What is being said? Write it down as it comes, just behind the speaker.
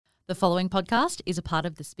The following podcast is a part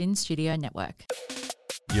of the Spin Studio Network.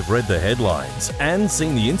 You've read the headlines and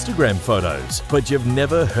seen the Instagram photos, but you've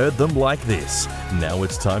never heard them like this. Now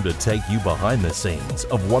it's time to take you behind the scenes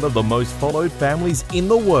of one of the most followed families in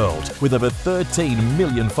the world with over 13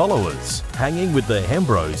 million followers. Hanging with the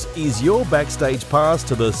Hembros is your backstage pass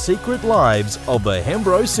to the secret lives of the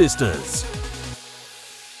Hembro sisters.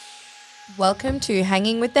 Welcome to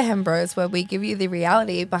Hanging with the Hembros, where we give you the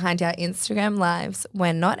reality behind our Instagram lives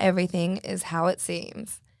when not everything is how it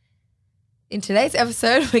seems. In today's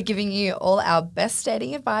episode, we're giving you all our best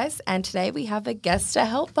dating advice, and today we have a guest to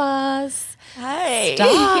help us. Hey.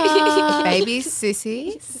 Star. Baby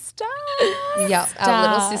sissy. Star. Yep, our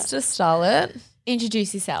little sister Starlet.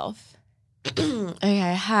 Introduce yourself.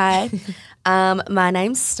 Okay, hi. My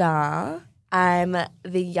name's Star. I'm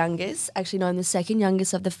the youngest, actually no, I'm the second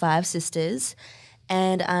youngest of the 5 sisters,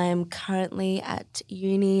 and I'm currently at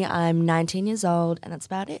uni. I'm 19 years old, and that's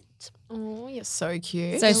about it. Oh, you're so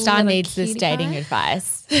cute. So Star Little needs this cutie dating pie.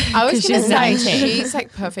 advice. I was going to she's say 19. she's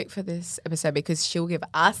like perfect for this episode because she'll give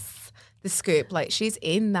us the scoop. Like she's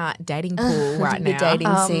in that dating pool right The now.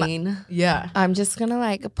 dating scene. Yeah. I'm just going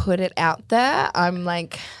to put it out there. I'm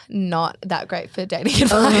not that great for dating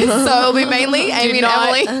advice. So it'll be mainly Amy and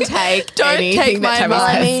Emily. Don't take my Tammy's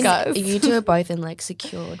I advice, mean, guys. you two are both in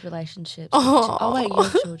secured relationships. Oh. Wait, you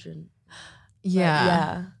have children. Yeah.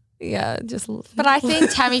 Yeah. Yeah, just But I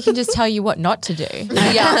think Tammy can just tell you what not to do.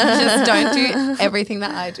 just don't do everything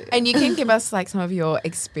that I do. And you can give us some of your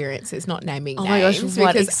experiences, not naming Oh names. my gosh,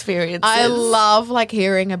 what because experiences. I love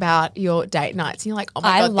hearing about your date nights. And you're like, oh my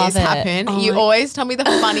I God, love this it. happened. Oh You my- always tell me the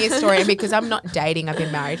funniest story. And because I'm not dating, I've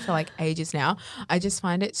been married for ages now. I just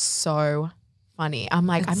find it so funny. I'm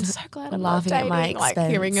like, I'm so glad I'm laughing not at my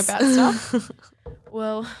dating, hearing expense. about stuff.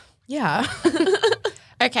 Well, yeah.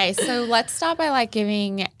 Okay, so let's start by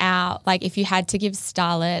giving out, if you had to give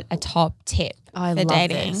Starlet a top tip I for love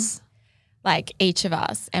dating, this. each of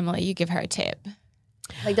us, Emily, you give her a tip.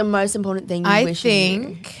 The most important thing you I wish you knew.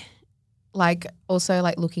 think, also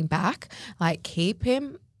looking back, keep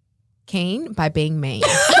him keen by being mean.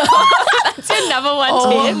 That's your number one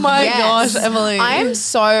tip. my Yes. gosh, Emily. I am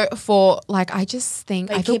so for I just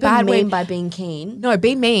think I feel keep bad him mean when by being keen. no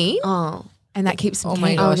be mean Oh. and that keeps them Oh my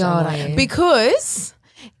keen. gosh, God, Emily. Because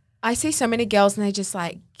I see so many girls and they just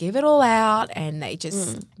give it all out and they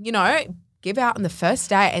just give out on the first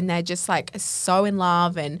date and they're just so in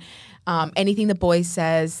love and anything the boy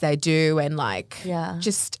says they do and Yeah.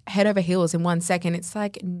 just head over heels in 1 second. It's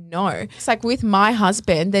no. It's with my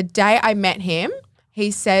husband, the day I met him,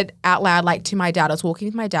 he said out loud to my dad, I was walking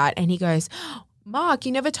with my dad and he goes, Mark,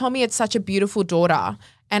 you never told me it's such a beautiful daughter.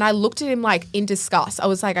 And I looked at him in disgust. I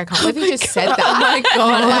was I can't believe he just said that. Oh my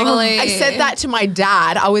God, Emily. I said that to my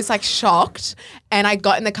dad. I was shocked and I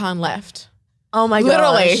got in the car and left. Oh my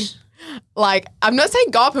Literally. gosh. I'm not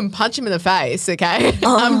saying go up and punch him in the face, okay?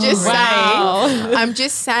 I'm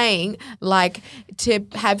just saying to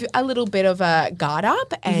have a little bit of a guard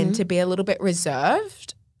up and to be a little bit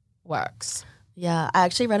reserved works. Yeah, I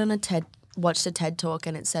actually watched a TED talk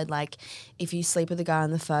and it said if you sleep with a guy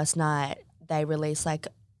on the first night, they release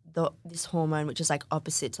this hormone which is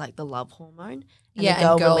opposite to the love hormone. And yeah, the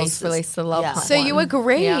girl and girls releases- release the love Yeah. hormone. So you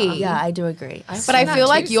agree? Yeah, I do agree. But I feel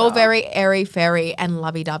that too, you're Star. very airy-fairy and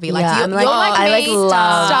lovey-dovey. Yeah, You're I'm like I me,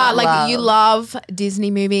 love, Star. love. You love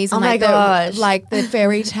Disney movies. And Oh my gosh. the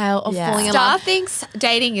fairy tale of Yeah. falling in Star love. thinks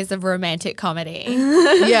dating is a romantic comedy.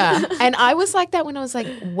 Yeah. And I was like that when I was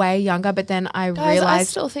way younger, but then I Guys, realized I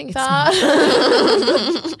still think it's that.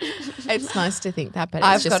 it's nice to think that, but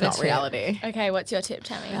I've it's just got a not tip. reality. Okay, what's your tip,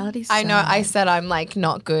 Tammy? I know I said I'm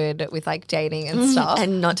not good with dating and stuff.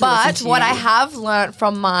 And not to but listen to what you. I have learned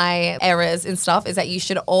from my errors and stuff is that you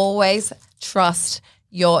should always trust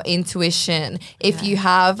your intuition. If you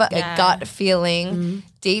have a gut feeling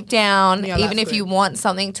deep down, Yeah, even that's if you good. want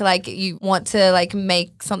something to you want to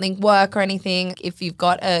make something work or anything, if you've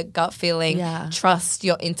got a gut feeling, Yeah. trust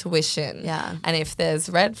your intuition. Yeah. And if there's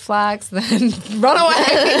red flags, then run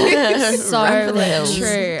away. So for the hills.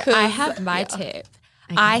 true. I have my tip.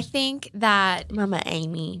 I think that Mama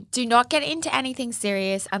Amy. do not get into anything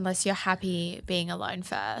serious unless you're happy being alone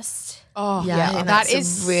first. Oh, Yeah, I yeah. think That that's a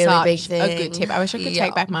is really such big a good thing. tip. I wish I could Yeah.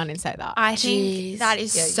 take back mine and say that. I think Jeez. that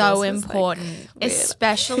is Yeah, so yours is, important,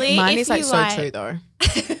 especially Mine if is you so true though.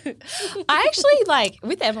 I actually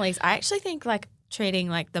with Emily's. I actually think treating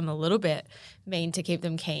like them a little bit mean to keep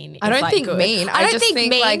them keen. I don't like, think good. mean. I don't just think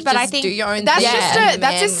mean, like, but I just think do your own That's thing.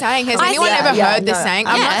 that's a saying. Has anyone think- ever yeah, heard this no. saying?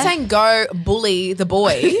 I'm not saying go bully the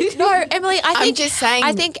boy. No, Emily, I think just saying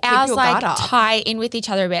I think keep ours your like guard up. tie in with each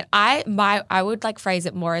other a bit. I would like phrase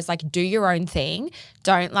it more as like do your own thing.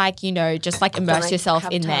 Don't like, just like immerse like, yourself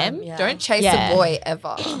have in time, them. yeah. Don't chase Yeah. a boy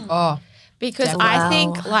ever. Oh, Because I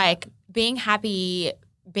think like being happy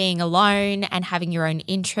being alone and having your own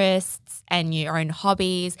interests and your own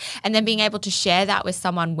hobbies and then being able to share that with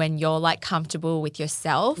someone when you're like comfortable with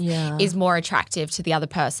yourself Yeah. is more attractive to the other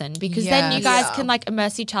person because then you guys Yes. can like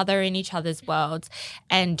immerse each other in each other's worlds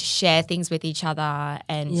and share things with each other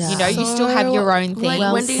and Yeah. you still have your own thing.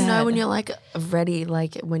 Like, when do you know when you're like ready,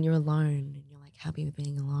 like when you're alone and you're like happy with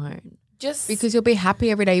being alone? Just because you'll be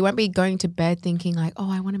happy every day. You won't be going to bed thinking like, oh,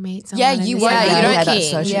 I want to meet someone. Yeah, and you this won't. and You that. don't that's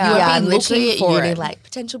care. so true. Yeah. You won't I'm be literally looking at for uni it. like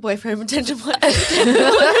potential boyfriend.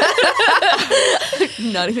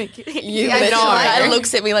 Not even kidding. I Literally, know. like,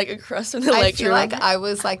 looks at me like across from the I lecture feel room. like I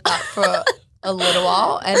was like that for a little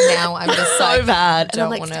while, and now I'm just so like bad. I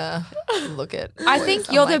don't And I'm want like, to look at. I boys. think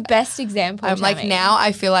I'm you're the like- best example. I'm like Tammy. now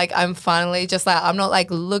I feel like I'm finally just like I'm not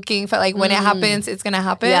like looking for like when it happens it's gonna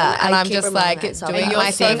happen Yeah, and I I'm keep just reminding like myself. doing And my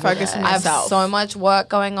you're so thing. focused on I have yourself. so much work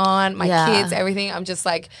going on, my Yeah. kids, everything. I'm just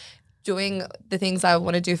like doing the things I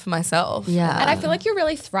want to do for myself. yeah. and I feel like you're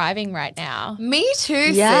really thriving right now. Me too.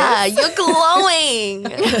 yeah, sis. you're glowing.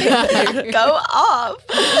 Go up.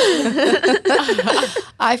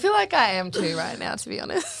 I feel like I am too right now, to be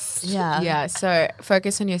honest. Yeah. Yeah, so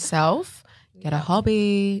focus on yourself, get a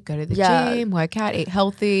hobby, go to the Yeah. gym, work out, eat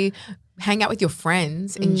healthy, hang out with your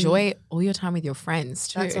friends, enjoy all your time with your friends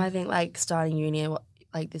too. That's why I think like starting uni,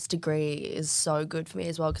 like this degree is so good for me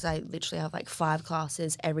as well because I literally have like 5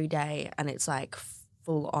 classes every day and it's like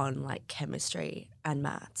full on like chemistry and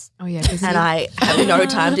maths. Oh yeah, 'cause And you- I have no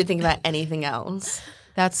time to think about anything else.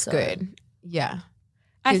 that's good. Yeah.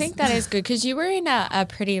 I think that is good because you were in a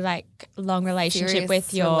pretty like long relationship Serious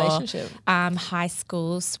with your relationship. high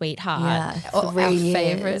school sweetheart. Yeah, Oh, 3 our years.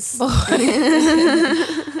 favourite.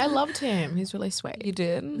 I loved him. He's really sweet. You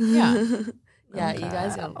did? Yeah. Yeah, you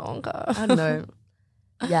guys Okay. I don't know.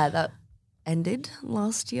 Yeah, that ended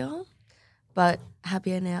last year, but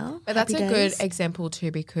happier now. But that's Happy a days. good example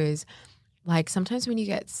too because like sometimes when you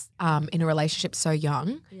get in a relationship so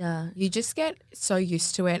young, Yeah. you just get so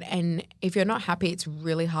used to it, and if you're not happy, it's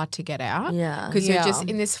really hard to get out. Yeah. because you're just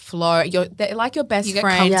in this flow. They're like your best You get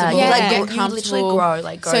friend. comfortable. Yeah, Yeah. like get you literally comfortable. grow.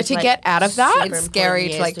 Like So to get out of that, It's scary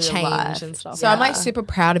to like change and stuff. So I'm like super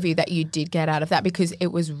proud of you that you did get out of that because it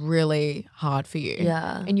was really hard for you.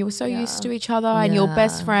 Yeah. And you were so used to each other and you were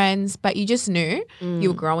best Yeah. friends, but you just knew you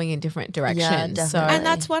were growing in different directions. so definitely. And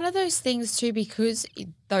that's one of those things too, because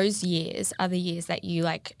those years are the years that you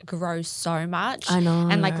like grow so much I know.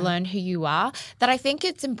 and like learn who you are, that I think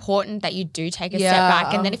it's important that you do take a Yeah. step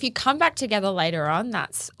back. And then if you come back together later on,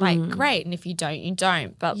 that's like great. And if you don't, you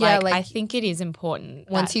don't. But Yeah, like, like, I think it is important.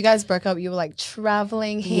 Once that- you guys broke up, you were like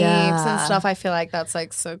traveling heaps Yeah. and stuff. I feel like that's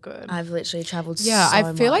like so good. I've literally traveled yeah, so I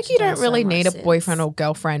feel much like you and don't done really so much need a since. boyfriend or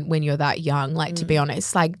girlfriend when you're that young, like to be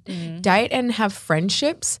honest. Like date and have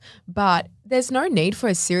friendships, but there's no need for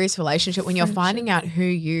a serious relationship when you're finding out who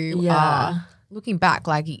you Yeah. are. Looking back,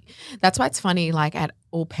 like that's why it's funny, like at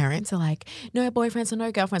all parents are like, no boyfriends or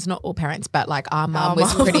no girlfriends, not all parents, but like our mum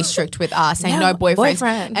was pretty strict with us saying no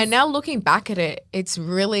boyfriends. And now looking back at it, it's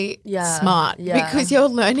really Yeah, smart yeah. because you're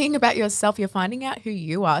learning about yourself, you're finding out who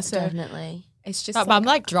you are. So Definitely. it's just But mum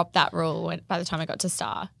like dropped that rule by the time I got to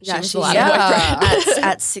Star. She Yeah, was she- allowed yeah. a boyfriend.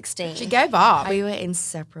 At 16. she gave up. We were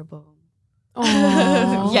inseparable.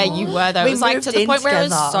 Yeah, you were though. It We was like moved to the in point where it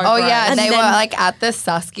was together. so Oh gross. yeah, And they then- were like at the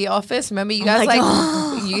Saskia office. Remember, you guys my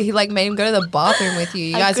like you like made him go to the bathroom with you.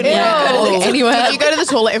 You guys couldn't wouldn't go. go anywhere. Did you go to the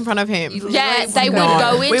toilet in front of him? Yeah, they would No.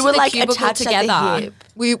 go into We were the like cubicle attached together. at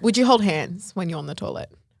the hip. Would you hold hands when you're on the toilet?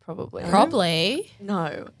 Probably. Probably.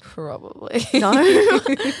 No. Probably. No.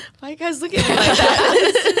 Why you guys look at me like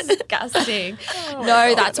that? Disgusting.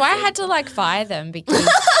 No, that's why I had to like fire them because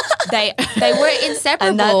they were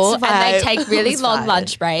inseparable and, why they'd take it really was long fine.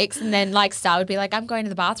 lunch breaks, and then like Star would be like, I'm going to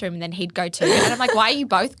the bathroom, and then he'd go too. And I'm like, why are you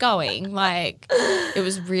both going? Like it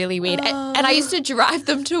was really weird. And I used to drive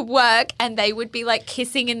them to work and they would be like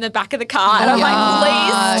kissing in the back of the car. And I'm like,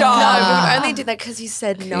 please stop. No, we only did that because you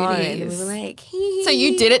said no. And we were like, So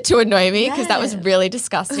you did it to annoy me because that was really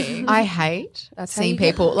disgusting. I hate seeing you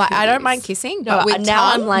get people like I don't mind kissing, but with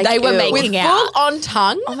now tongue, I'm like, they were ew. making with out. full on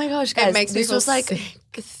tongue. Oh my gosh, guys, makes me this feel was like sick.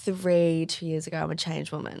 2 years ago. I'm a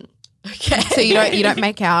changed woman. Okay. So you don't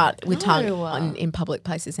make out with tongue No. in public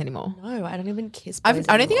places anymore. No, I don't even kiss I boys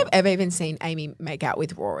don't think anymore. I've ever even seen Amy make out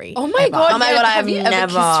with Rory. Oh my ever. God. Oh my God, I've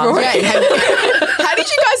never. How did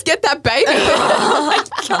you guys get that baby?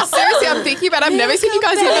 Seriously, I'm thinking about it. I've never seen you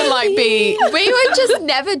guys even like be. We would just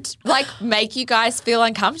never like make you guys feel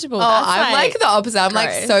uncomfortable. Oh, I'm like the opposite. I'm like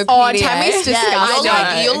gross. so Oh, PDA. Tammy's Yeah,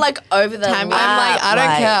 disgusting. you're like over the Tammy, lap, I'm like, I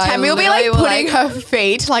don't care. Tammy will be literally like will, putting her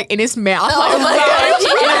feet like in his mouth, Oh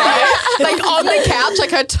like on the couch,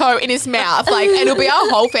 like her toe in his mouth, like, and it'll be our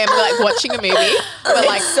whole family like watching a movie. But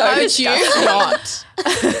like, how did you not?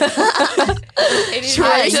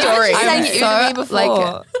 True story. saying you to me before.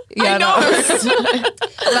 Like, yeah, I know.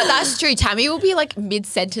 But that's true. Tammy will be like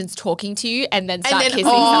mid-sentence talking to you and then start then- kissing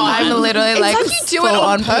oh, someone. I'm literally like, like you do it full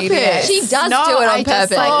on purpose. PDA. She does No, do it on I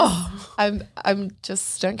just, purpose. like, I'm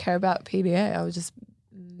just don't care about PDA. I was just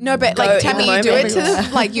No, but Go like in Tammy, the you do it moment. to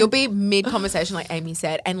the like you'll be mid conversation, like Amy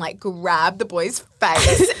said, and like grab the boy's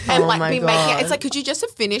face and Oh like my be making God. it. It's like, could you just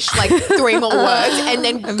have finished like 3 more words and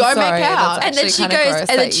then go sorry, make out? that's and then actually she kinda goes, gross and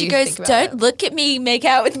then that she you goes, think about "Don't it. look at me, make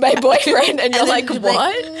out with my boyfriend." And you're like, then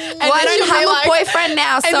 "What?" and well, I then don't she'll have be a like, boyfriend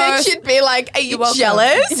now, so and then she'd be like, "Are you welcome.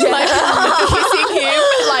 jealous?" Like kissing him,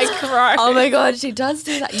 like Oh my God, she does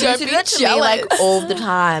do that. You Don't used to be do that to me like jealous. all the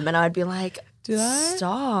time, and I'd be like, Did I?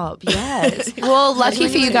 "Stop!" Yes. well, lucky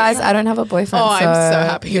for you guys, I don't have a boyfriend. Oh, I'm so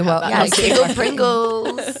happy you're about welcome. that. Yeah, Pringle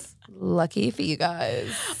Pringles. Lucky for you guys.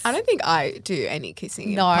 I don't think I do any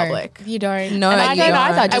kissing No, in public. you don't. No, and I you don't don't.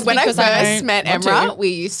 either. Just And when I because first don't met want Emra, to. we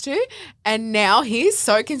used to, and now he's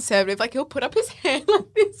so conservative. Like he'll put up his hand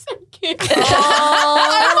like this and kiss.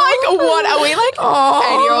 I'm like, what are we like?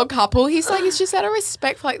 8-year-old couple. He's like, it's just out of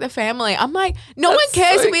respect for like the family. I'm like, no one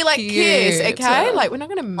cares so if we like kiss, cute. okay? Like we're not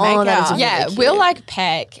gonna make that is out. Yeah, really we'll cute. like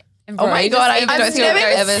peck. And Oh my Rory God, just I goes- don't think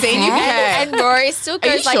I've ever seen you peck. And Rory still Are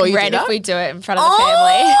you goes like sure you do red that? if we do it in front of the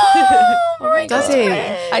family. Oh Does he?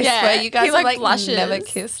 I Yeah, swear you guys he, have like, like blushes. never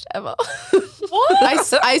kissed ever.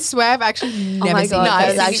 I swear I've actually never my seen God, you that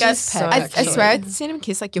kiss. is actually You guys so peck, I actually. swear I've seen him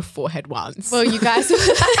kiss like your forehead once. Well, you guys,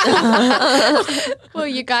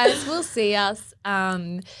 you guys will see us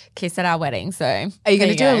kiss at our wedding. So Are you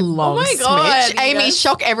going to do a long Oh my God, smooch? you Amy, guys-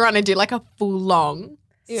 shock everyone and do like a full long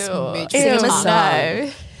smooch. Sing him a Ew.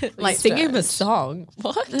 song. Like sing him a song.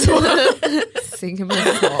 What? Sing him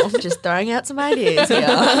a song. Just throwing out some ideas here.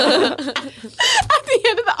 At the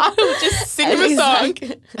end of the aisle, just sing him a song.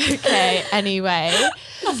 Okay. Anyway.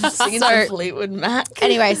 Singing So- some Fleetwood Mac.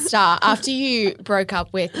 Anyway, Star, after you broke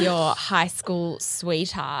up with your high school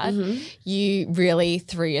sweetheart, you really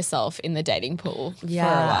threw yourself in the dating pool for a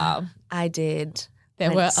while. I did.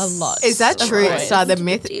 There were a lot. Is that of true? boys. Star, the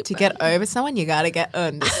myth to get over someone, you got to get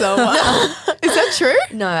under someone. Is that true?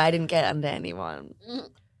 No, I didn't get under anyone.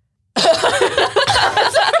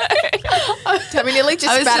 Tammy nearly just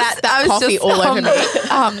I was spat just- out that I was coffee just, all over me.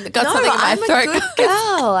 got No, something in my I'm throat. a good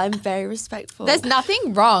girl. I'm very respectful. There's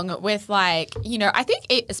nothing wrong with like, you know, I think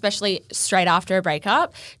it, especially straight after a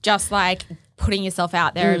breakup, just like putting yourself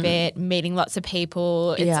out there a bit, meeting lots of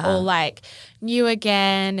people. It's Yeah. all like new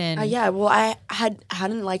again and yeah, well, I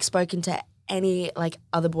hadn't like spoken to any like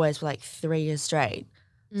other boys for like 3 years straight.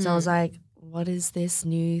 So I was like, what is this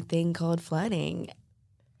new thing called flirting?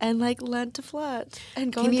 And like learn to flirt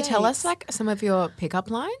and go Can on you tell us dates. like some of your pickup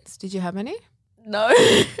lines? Did you have any? No,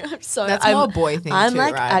 I'm so That's I'm, more a boy thing I'm too,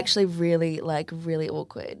 like right? actually really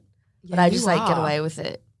awkward, but Yeah, I you just like get are. away with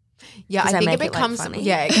it. Yeah, 'Cause I I think it make it, like, becomes funny.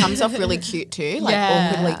 it comes off really cute too, like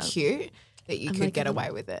Yeah. awkwardly cute that you I'm could like get a away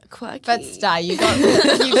with it. Quirky. But Star, you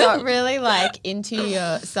got really like into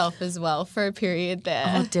yourself as well for a period there.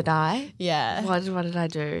 Oh, did I? Yeah. What did I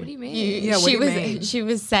do? What do you mean? Yeah, what she do you was mean? she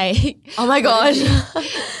was saying Oh my gosh.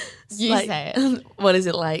 you Like, say it. What is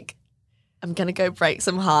it like? I'm gonna go break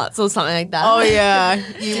some hearts or something like that. Oh yeah,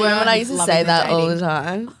 Do you remember when I used to say that all the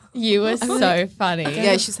time? You were so funny.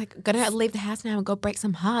 Yeah, she's like, gonna leave the house now and go break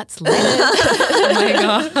some hearts. Later. Oh my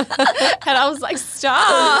god. And I was like,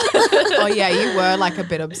 stop. Oh yeah, you were like a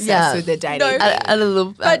bit obsessed Yeah. with the dating. No, thing. At a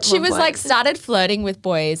little. But she was like started flirting with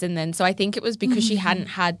boys and then so I think it was because she hadn't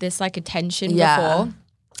had this like attention Yeah. before.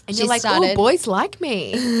 and she you're like, started- oh, boys like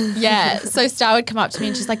me. Yeah. So Star would come up to me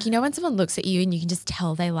and she's like, you know when someone looks at you and you can just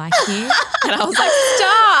tell they like you? And I was like,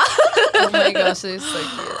 Star. Oh my gosh, it is so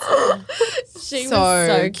cute. She So was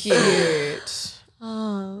so cute.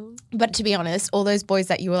 But to be honest, all those boys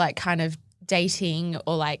that you were like kind of dating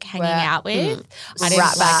or like hanging Well, out with. I didn't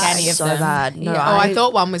Rat like bag, any of so them. bad. No, Yeah. I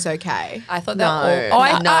thought one was okay. I thought No. that all.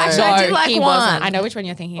 Oh, No. actually, I did like he one. wasn't. I know which one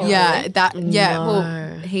you're thinking of. Yeah, that. Yeah, No.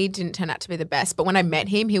 well, he didn't turn out to be the best. But when I met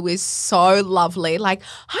him, he was so lovely. Like,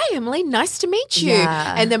 hi Emily, nice to meet you.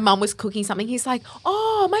 Yeah. And then Mum was cooking something. He's like,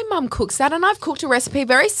 oh, my mum cooks that, and I've cooked a recipe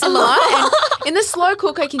very similar. And in the slow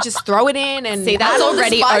cook, I can just throw it in and See, that's add all the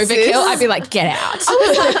already spices. overkill. I'd be like, get out. I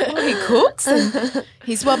was like, well, he cooks and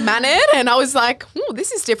he's well mannered, and I was like, oh,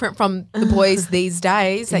 this is different from the boys these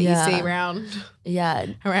days that Yeah. you see around.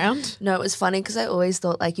 No, it was funny because I always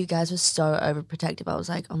thought like you guys were so overprotective. I was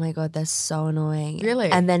like, oh my God, they're so annoying.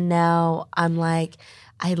 Really? And then now I'm like,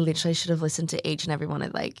 I literally should have listened to each and every one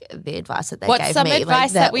of like the advice that they What's gave some me.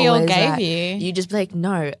 advice they're that we all always gave like- you? You just be like,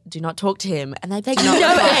 no, do not talk to him. And they'd be like,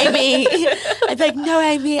 no, Amy. I'd be like, no,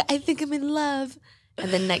 Amy, I think I'm in love.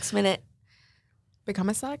 And then next minute, Become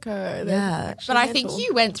a psycho. yeah. But I think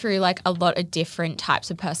you went through like a lot of different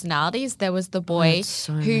types of personalities. There was the boy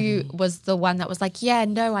so who was the one that was like, yeah,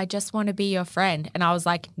 no, I just want to be your friend. And I was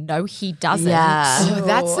like, no, he doesn't. Yeah. Oh,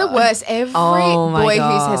 that's the worst. Every Oh my boy who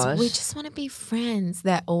gosh. says, we just want to be friends,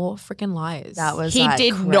 they're all freaking liars. That was He like,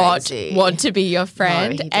 did crazy. not want to be your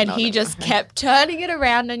friend, he did and not he want to be just kept turning it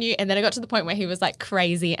around on you. And then it got to the point where he was like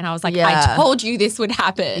crazy, and I was like, Yeah. I told you this would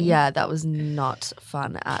happen. Yeah, that was not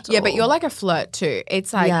fun at all. Yeah, but you're like a flirt too.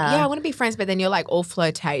 It's like, Yeah. yeah, I want to be friends, but then you're like all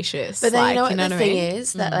flirtatious. But then like, you know what the I thing mean?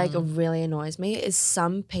 is that like really annoys me is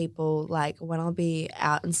some people like when I'll be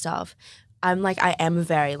out and stuff, I'm like I am a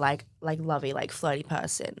very like lovey, like flirty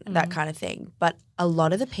person, that kind of thing. But a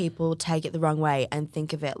lot of the people take it the wrong way and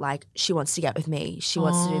think of it like she wants to get with me, she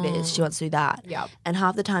wants to do this, she wants to do that. Yep. And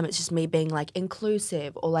half the time it's just me being like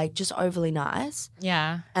inclusive or like just overly nice.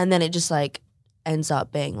 Yeah. And then it just like ends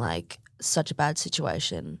up being like such a bad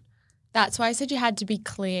situation. That's why I said you had to be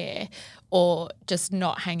clear or just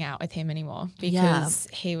not hang out with him anymore because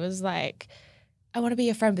he was like, I want to be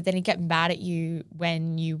your friend, but then he'd get mad at you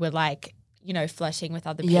when you were like, you know, flirting with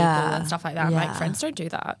other people Yeah. and stuff like that. I'm like, Yeah. friends don't do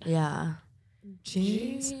that. Yeah.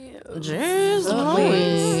 Jeez.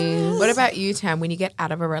 Jeez. What about you, Tam? When you get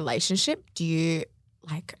out of a relationship, do you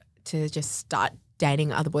like to just start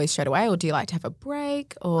dating other boys straight away, or do you like to have a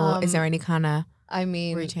break, or is there any kind of I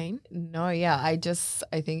mean, routine? no, yeah. I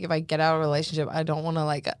think if I get out of a relationship, I don't want to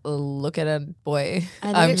like look at a boy. I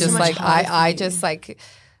think I'm it's so just much like harder for I you. just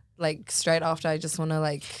like straight after I just want to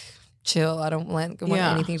like chill. I don't want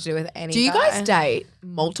Yeah. anything to do with any. Do you guy. guys date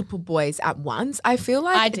multiple boys at once? I feel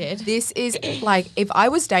like I did. This is like if I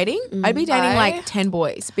was dating, I'd be dating like 10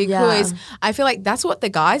 boys because I feel like that's what the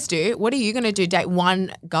guys do. What are you going to do? Date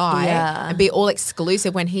one guy Yeah. and be all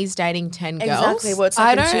exclusive when he's dating 10 girls? Exactly. Well, it's I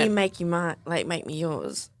like until don't- you make you make me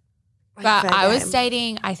yours. Like, But fair I was game.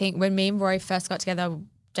 dating, I think when me and Rory first got together,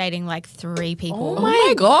 dating like 3 people. Oh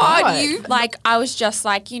my God. You like I was just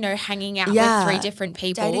like, you know, hanging out Yeah. with 3 different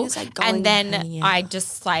people. Dating is like going and then hanging out. I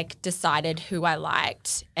just like decided who I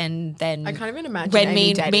liked, and then I can't even imagine when Amy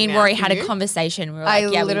me dating and now, Rory can had you? a conversation, we were I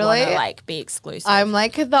like, yeah, we want literally- to like be exclusive. I'm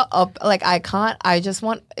like like I can't. I just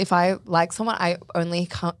want if I like someone, I only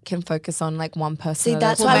can focus on like one person. See, at a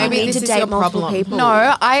that's time. why maybe we need this to is date your multiple problem. people. No,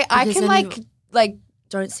 I Because can then you like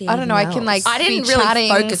don't see. I don't know. I anything can like I didn't be really chatting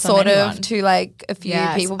focus on sort anyone. of to like a few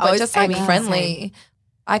Yes, people, I but was just like Amy, friendly.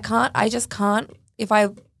 I can't. I just can't. If I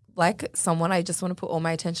like someone, I just want to put all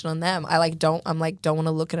my attention on them. I like don't. I'm like don't want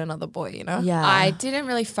to look at another boy. You know. Yeah. I didn't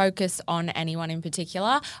really focus on anyone in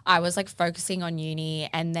particular. I was like focusing on uni,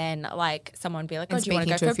 and then like someone would be like, "Oh, And do you want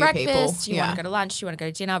to speaking go to a for few people. breakfast? Do you want Yeah. to go to lunch? Do you want to go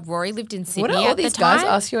to dinner?" Rory lived in Sydney What do all at these the time. guys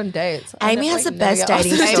ask you on dates? I Amy don't, has the never best get asked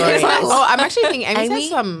dating on stories. dates. Oh, I'm actually thinking Amy Amy has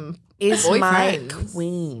some is my boyfriends.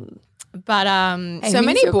 queen. But So Amy's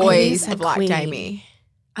many your queen. boys Amy's have a liked queen. Amy.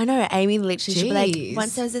 I know Amy literally she'll be like, Jeez.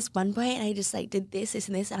 once there was this one boy and I just like did this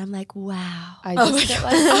and this and I'm like, wow. I just get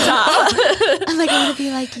like I'm like, I want to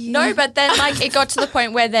be like you. no, but then like it got to the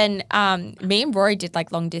point where then me and Rory did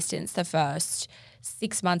like long distance the first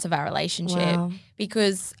 6 months of our relationship Wow.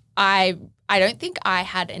 because I don't think I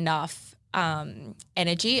had enough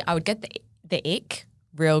energy. I would get the ick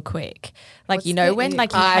real quick. Like What's you know the when ick?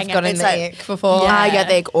 like you I've hang out, gotten it's the like, ick before. I Yeah. get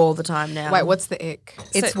the ick all the time now. Wait, what's the ick?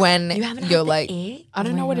 It's when you haven't you're had like. the ick? I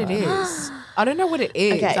don't know what it is. I don't know what it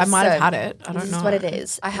is. Okay, I might have so had it. I don't This know. is what it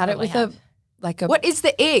is. I had it with a like a. What is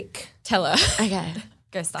the ick? tell her. Okay.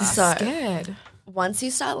 Go start. So Scared. once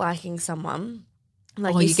you start liking someone,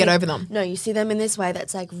 like Oh, you get see- over them. No, you see them in this way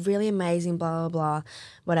that's like really amazing, blah, blah, blah,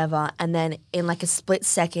 whatever. And then in like a split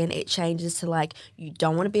second, it changes to like, you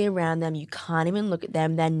don't want to be around them. You can't even look at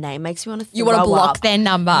them. Their name makes you want to You want to throw block up. their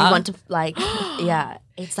number. You want to like, yeah.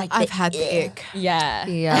 It's like I've had the ick. Yeah.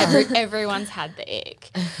 Yeah. Everyone's had the ick.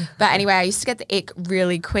 But anyway, I used to get the ick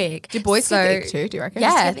really quick. Do boys get the ick too? Do you reckon?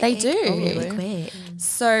 Yeah, they do. really quick.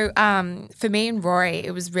 So for me and Rory,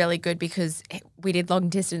 it was really good because we did long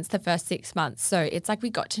distance the first 6 months. So it's like we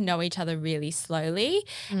got to know each other really slowly.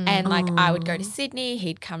 And like I would go to Sydney,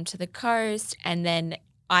 he'd come to the coast, and then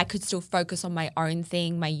I could still focus on my own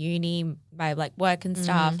thing, my uni, my like work and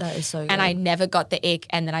stuff. That is so good. And I never got the ick,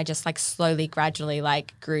 and then I just like slowly, gradually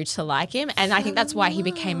like grew to like him. And I think that's why he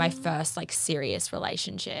became my first like serious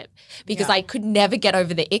relationship, because I could never get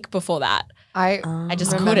over the ick before that. I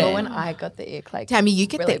just remember couldn't. when I got the ick. Like, Tammy, you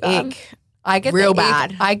get really the bad. ick. I get Real the ick.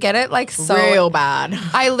 bad. I get it like so Real bad.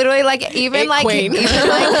 I literally like even Ick like queen.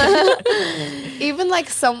 even like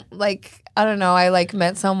some like I don't know. I like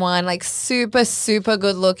met someone like super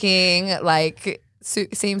good looking, like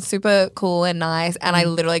seems super cool and nice, and I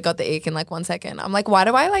literally got the ick in like 1 second. I'm like, why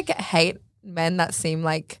do I like hate men that seem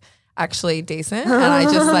like actually decent? And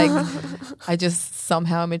I just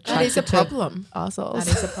somehow am attracted That is a to problem. assholes.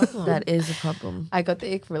 That is a problem. That is a problem. I got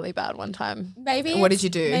the ick really bad one time. Maybe. What it's-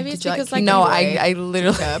 did you do? Maybe Did it's you, like, because kick like No, Anyway, I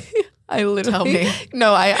literally, I literally. Tell me.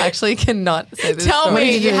 No, I actually cannot say this. Tell story.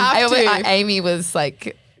 me, you have to. Amy was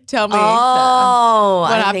like, Tell me. Oh,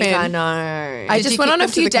 What I think I happened? know. I Did just you went kick on a them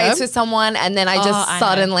to few the dates curb? with someone, and then I just I know.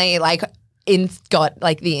 suddenly like got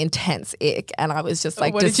like the intense ick, and I was just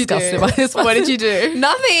like What did you do? disgusted by this. What did you person. do?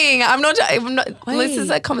 Nothing. I'm not. This is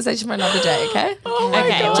a conversation for another day. Okay.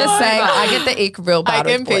 Okay, Just saying, I get the ick real I bad.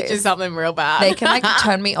 can with boys. picture something real bad. They can like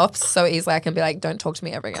turn me off so easily. I can be like, don't talk to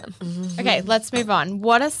me ever again. Okay, let's move on.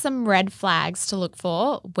 What are some red flags to look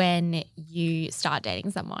for when you start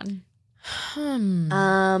dating someone? Maybe.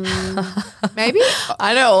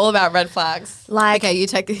 I know all about red flags. Like, Okay, you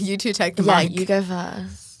two take the yeah, mic. you go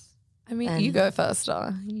first. I mean, And- you go first,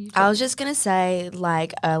 Star. I was just gonna say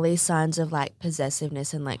like early signs of like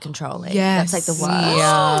possessiveness and like controlling. Yes. That's like the worst.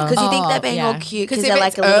 Yeah. Because you think Oh, they're being all yeah. cute 'Cause because if they're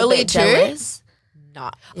it's like a little early bit too, jealous. No.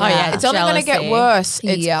 Oh, yeah, It's only going to get jealousy. worse.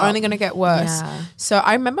 It's Yeah. only going to get worse. Yeah. So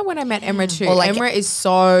I remember when I met Emma too. Or like- Emma is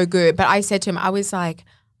so good. But I said to him, I was like,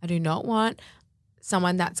 I do not want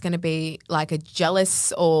someone that's going to be like a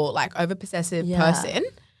jealous or like over possessive Yeah. person.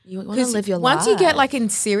 You want to Because live your once life. you get like in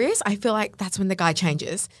serious, I feel like that's when the guy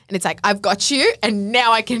changes. And it's like, I've got you and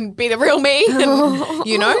now I can be the real me. And,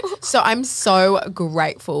 you know? So I'm so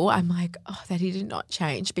grateful. I'm like, oh, that he did not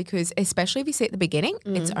change because especially if you see at the beginning,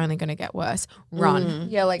 it's only going to get worse. Run.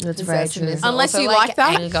 Yeah, like That's very true. possessiveness. Unless Also, you like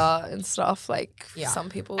that. anger and stuff. Like some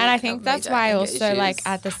people. And I have think that's major why I anger also like issues.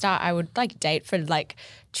 at the start I would like date for like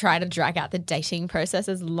try to drag out the dating process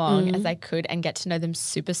as long as I could and get to know them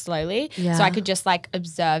super slowly. Yeah. So I could just like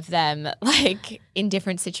observe them like in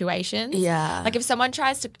different situations. Yeah. Like if someone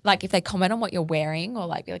tries to like if they comment on what you're wearing or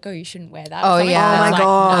like be like, oh, you shouldn't wear that. or Oh, something, yeah. Oh that's my like,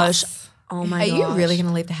 gosh. nuts. Oh my Are gosh. you really going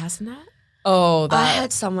to leave the house in that? Oh, I that.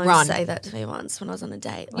 had someone Run. say that to me once when I was on a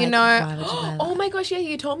date. You like, know- why would you wear that? Oh my gosh, yeah,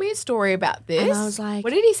 you told me a story about this. And I was like-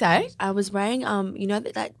 what did he say? I was wearing you know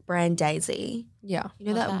that brand Daisy. Yeah. You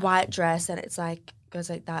know that white dress and it's like goes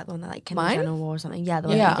like that, the one that like Kendall Mine? Jenner wore or something. Yeah, the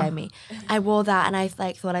one Yeah. that he gave me. I wore that and I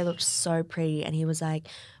like thought I looked so pretty. And he was like,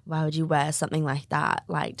 "Why would you wear something like that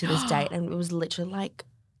like to this date?" And it was literally like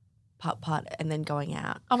putt and then going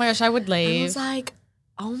out. Oh my gosh, I would And I leave. was like,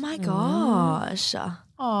 "Oh my gosh,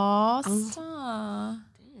 Oh, Star.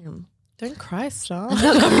 damn." Don't cry, Star. Do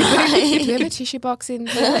you have a tissue box in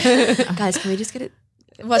there? Guys, can we just get it?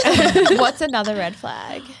 What's another red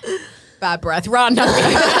flag? Bad breath, run. No,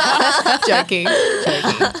 joking.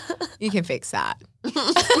 You can fix that.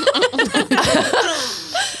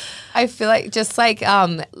 I feel like just like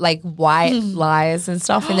white lies and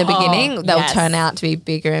stuff in the beginning, they'll yes. turn out to be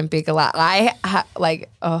bigger and bigger. Like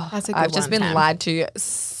That's a good I've just one, been Tam. lied to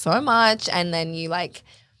so much, and then you like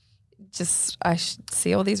I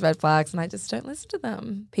see all these red flags, and I just don't listen to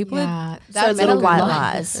them. People are Yeah, So that's little a white lie.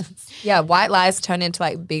 lies. yeah, white lies turn into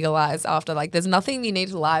like bigger lies after. Like there's nothing you need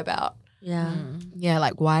to lie about. Yeah. Yeah,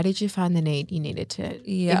 like why did you find the need you needed to?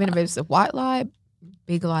 Yeah. Even if it's a white lie,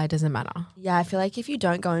 big lie doesn't matter. Yeah, I feel like if you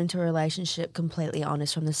don't go into a relationship completely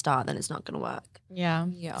honest from the start, then it's not going to work. Yeah.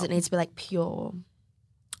 Yeah. 'Cause it needs to be like pure.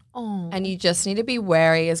 Oh, And you just need to be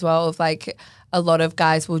wary as well of like a lot of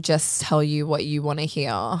guys will just tell you what you want to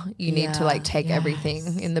hear. You need to like take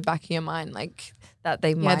everything in the back of your mind. Like that they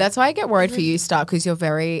Yeah, might. that's why I get worried for you, Star, because you're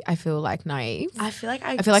very, I feel like, naive. I feel like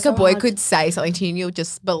I feel like a boy could say something to you and you'll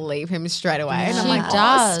just believe him straight away. And I'm He like,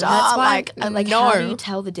 does. Star, That's why, like, how no. do you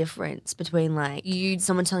tell the difference between like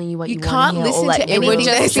someone telling you what You you can't want to hear, listen or, like, to anything everyone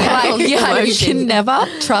they just say. like, yeah, you emotion? can never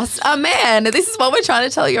trust a man. This is what we're trying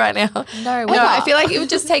to tell you right now. No, No, I feel like it would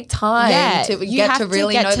just take time Yeah, to you get have to to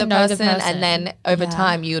really get know, to the, know the person, person. and then over Yeah.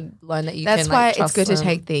 time you'd learn that you That's can why like, it's trust good to them.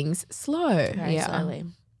 take things slow. Very yeah. slowly.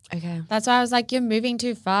 Okay. That's why I was like, you're moving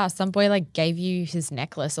too fast. Some boy like gave you his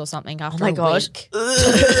necklace or something after my a gosh. week.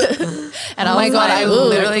 And I oh my was god, like, I "Ooh."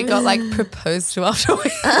 literally got like proposed to after a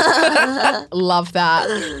week. Love that.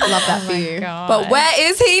 Love that for you. God. But where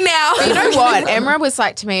is he now? But you know what? Emra was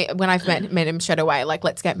like to me when I met him straight away, like,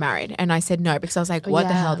 let's get married. And I said no because I was like, what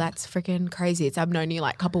the Yeah. hell? That's freaking crazy. I've known you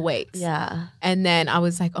like a couple weeks. Yeah. And then I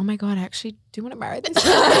was like, oh my God, I actually do want to marry this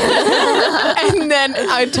guy. And then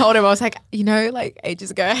I told him, I was like, you know, like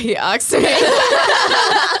ages ago, he asked me.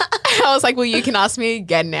 I was like, well, you can ask me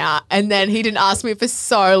again now. And then he didn't ask me for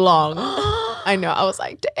so long. I know. I was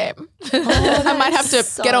like, damn. I might have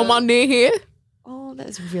to get on one knee here. Oh,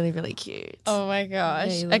 that's really, really cute. Oh my gosh.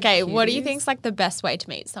 They look Okay, what do you cuties. think's like the best way to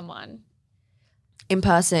meet someone? In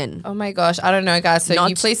person. Oh my gosh, I don't know, guys. So Not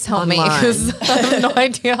you please tell me online. because I have no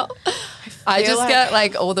idea. I feel just like- get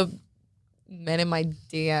like all the men in my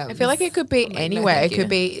DMs. I feel like it could be I'm like, no, anywhere. thank it could you.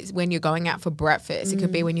 be when you're going out for breakfast. It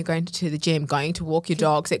could be when you're going to the gym, going to walk your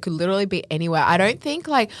dogs. It could literally be anywhere. I don't think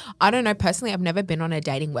I don't know personally. I've never been on a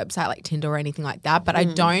dating website like Tinder or anything like that. But I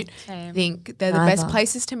don't Same. think they're the best Neither.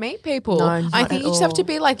 places to meet people. No, I not think at you just have to all.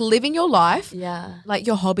 be like living your life. Yeah. Like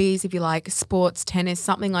your hobbies, if you like sports, tennis,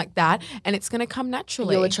 something like that, and it's going to come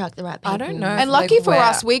naturally. You'll attract the right people. I don't know. and like, lucky for where-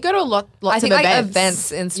 us, we go to lots I think of like events.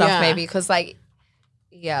 events and stuff Yeah. maybe because like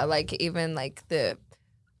like even like the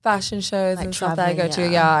fashion shows Like and stuff that I go traveling,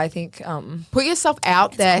 to. yeah. Yeah, I think Put yourself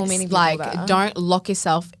out there. cool meeting people Like, there. don't lock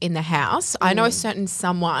yourself in the house. I know a certain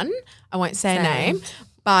someone, I won't say a name,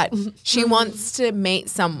 but she wants to meet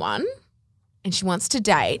someone and she wants to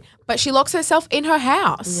date, but she locks herself in her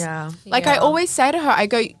house. Yeah. Like I Yeah. always say to her, I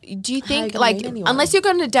go, do you think you like meet anyone? unless you're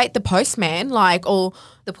going to date the postman, like or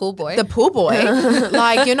the pool boy. the pool boy,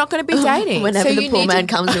 like you're not going to be dating. Whenever So the you pool need man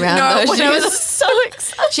to- comes around, No, though, whenever she the- was so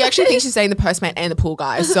excited. She actually thinks she's dating the postman and the pool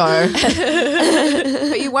guy. So,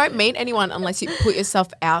 but you won't meet anyone unless you put yourself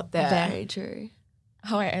out there. Very true.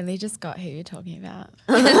 Oh, I only just got who you're talking about.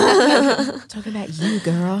 Talking about you,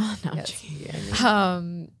 girl. No, I'm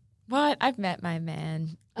joking. What? I've met my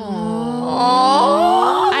man.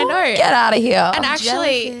 Oh, I know. Get out of here. And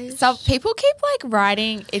actually, jellyfish. some people keep like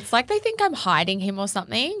writing. It's like they think I'm hiding him or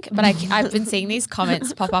something. But I've been seeing these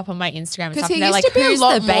comments pop up on my Instagram and 'Cause stuff. he And they're used like, to be a "Who's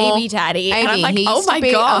lot the more- baby daddy?" And I'm Amy, like, he "Oh used to my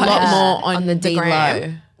be god!" a lot Yeah. more on the the D gram.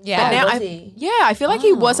 low. Yeah. But now was I, he? yeah, I feel like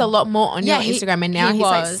he was a lot more on Yeah, your he- Instagram, and now he he's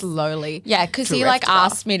like was. slowly. Yeah, because he like drifted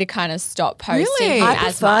off. asked me to kind of stop posting. Really? him I as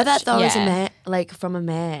prefer much. that though as a Yeah. man, like from a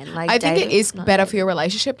man. Like I think it dating, is not better dating. for your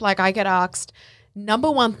relationship. Like I get asked, number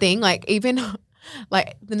one thing, like even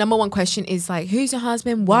like the number one question is like, who's your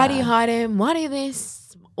husband? Why do you hide him? Why do you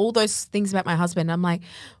this? All those things about my husband. I'm like,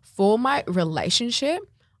 for my relationship,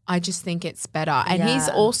 I just think it's better. And he's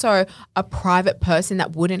Yeah. also a private person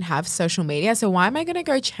that wouldn't have social media. So why am I going to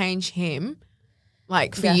go change him?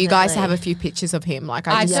 Like for you guys to have a few pictures of him. Like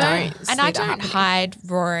I just don't. and see I that don't happening. hide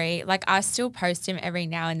Rory. Like I still post him every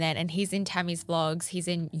now and then, and he's in Tammy's vlogs. He's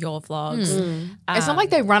in your vlogs. It's not like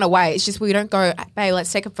they run away. It's just we don't go, babe, let's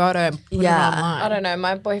take a photo and put it Yeah. online. I don't know.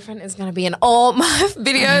 My boyfriend is going to be in all my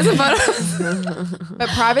videos and photos. But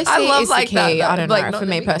privacy I love is like the that, key. though. I don't Like, know. not For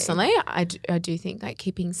me living me. personally, I do think like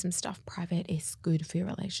keeping some stuff private is good for your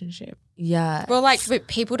relationship. Yeah. Well, like but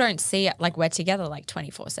people don't see it. Like we're together like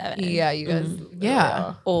 24/7. Yeah, you guys. Yeah.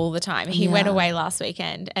 all the time. He went away last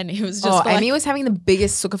weekend, and he was just Oh, like, Amy was having the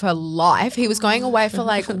biggest sook of her life. He was going away for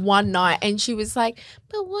like one night, and she was like,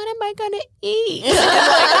 "But what am I gonna eat?"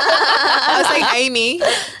 I was like, "Amy,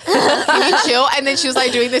 can you chill?" And then she was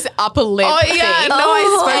like doing this upper lip. Oh, yeah, thing. no,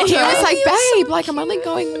 I spoke and to he her. was like, "Babe, like I'm only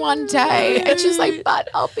going one day," and she was like, "But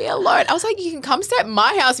I'll be alone." I was like, "You can come stay at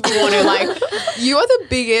my house if you want to." Like, you are the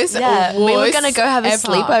biggest. Yeah, we were wuss gonna go have a ever.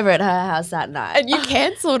 sleepover at her house that night. and you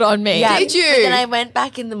cancelled on me. Yeah, Did you? But then I went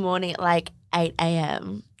back in the morning at like 8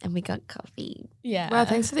 a.m. and we got coffee. Yeah. Wow,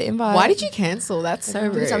 thanks for the invite. Why did you cancel? That's so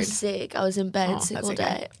rude. Because I'm sick. I was in bed Oh, sick that's all okay.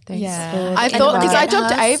 day. Thanks. Yeah. I And thought when because I get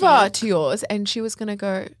dropped her Ava sick- to yours and she was gonna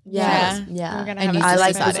go. Yeah, We're yeah. gonna And have you a I just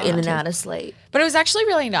like decided was in not and to. out of sleep. But it was actually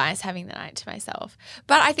really nice having the night to myself.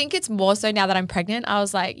 But I think it's more so now that I'm pregnant. I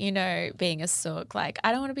was like, you know, being a sook, like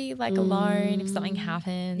I don't want to be like alone if something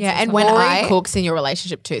happens. Yeah, or and when something. Rory cooks in your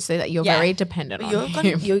relationship too, so that you're Yeah. very dependent on You're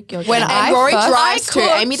him. you're When and I Rory first drives too.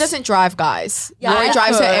 cooked- Amy doesn't drive, guys. Yeah, Rory I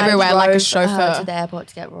drives her everywhere like a drove chauffeur. her to the airport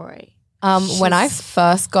to get Rory. When I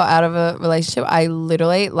first got out of a relationship, I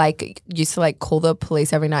literally like used to like call the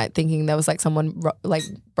police every night thinking there was like someone like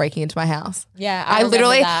breaking into my house. Yeah, I remember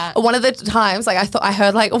literally that. one of the times like I thought I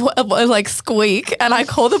heard like like squeak and I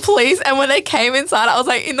called the police and when they came inside I was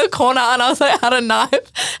like in the corner and I was like had a knife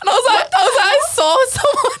and I saw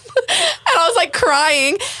someone and I was like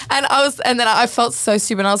crying and then I felt so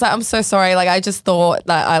stupid and I was like I'm so sorry like I just thought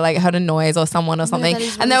that I like heard a noise or someone or something that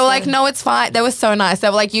is and they really were like sad. no it's fine. They were so nice. They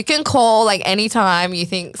were like you can call like anytime you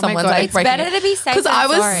think someone's God, like it's breaking better to be safe because than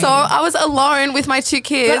I sorry. was alone with my 2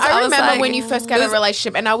 kids. But I was remember like- when you first got in a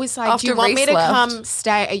relationship and I was like, do you After want me Reese to left. come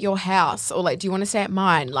stay at your house or like, do you want to stay at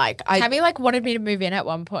mine? Like, Tammy like wanted me to move in at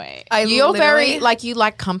one point. you're very literally- like, you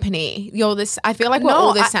like company. You're this, I feel like we're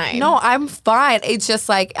all the same. No, I'm fine. It's just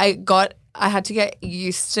like I had to get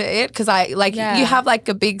used to it because I like Yeah. you have like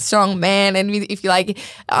a big strong man and if you like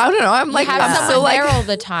I don't know I'm like you have I'm someone still like there all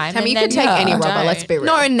the time. Tammy, and you then can take any you rubber, don't. let's be real.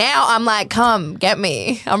 no now I'm like come get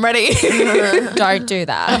me I'm ready. Don't do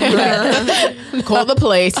that. Call the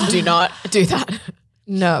police. Do not do that.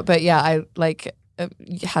 No, but yeah, I like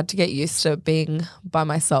had to get used to being by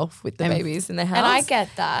myself with the babies in the house. And I get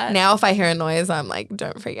that. Now if I hear a noise, I'm like,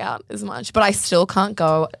 don't freak out as much. But I still can't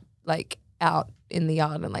go like out in the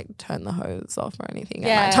yard and like turn the hose off or anything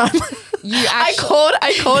at night time. I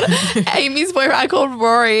called Amy's boyfriend. I called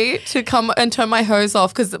Rory to come and turn my hose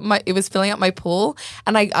off because it was filling up my pool,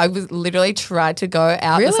 and I was literally tried to go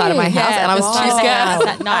out the side of my house, and I was too scared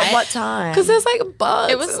At night. At what time? because there's like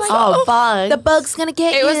bugs. It was like bugs. The bug's gonna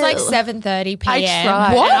get It you. was like 7:30 p.m. I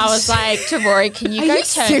tried. And I was like to Rory, can you go you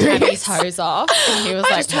turn serious? Tammy's hose off? And he was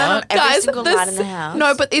like, turn on what? every single this- light in the house.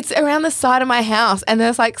 No, but it's around the side of my house, and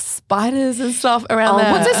there's like spiders and stuff around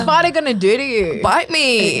there. What's a spider going to do to you? Bite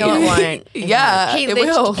me? No, it won't. Yeah, He, it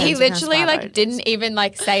will. he Depends on how literally smart like it is. didn't even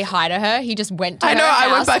like say hi to her. He just went to I know. her I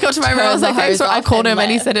went house, back up to my room. I was turned like, the "Thanks." hose I off called him, and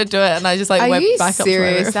he left. said to do it, and I just like Are went you back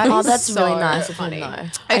serious? up to my room. Oh, that's so really nice of funny. him,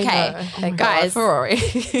 I though. Okay, know. Thank guys. God for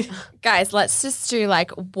Rory. Guys, let's just do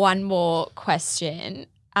like one more question,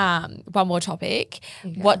 one more topic.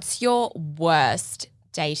 What's your worst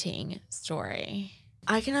dating story?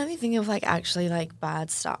 I can only think of like actually like bad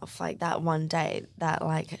stuff, like that one date that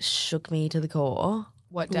like shook me to the core.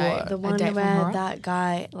 What day? The A one date from where Laura? that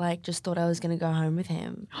guy like just thought I was gonna go home with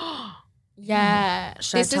him. Yeah.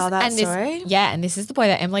 Should I tell that story? Yeah, and this is the boy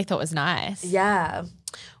that Emily thought was nice. Yeah.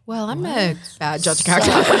 Well, I'm a bad judge of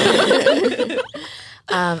character.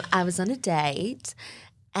 I was on a date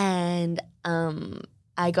and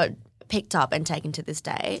I got picked up and taken to this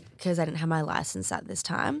date because I didn't have my license at this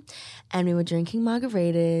time. And we were drinking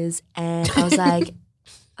margaritas and I was like,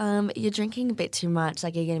 you're drinking a bit too much.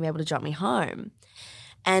 Like, you're going to be able to drop me home.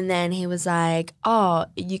 And then he was like, oh,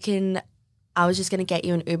 I was just going to get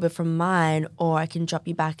you an Uber from mine or I can drop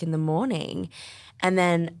you back in the morning. And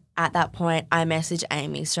then at that point, I messaged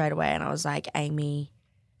Amy straight away and I was like, Amy,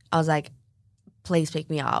 please pick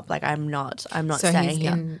me up. Like, I'm not so staying his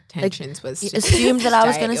here. intentions was He to assumed that I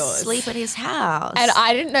was stay at going to yours. sleep at his house. And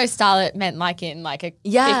I didn't know Starlet meant like in like a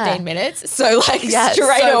Yeah. 15 minutes. So like Yeah,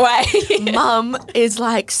 straight so- away. Mum is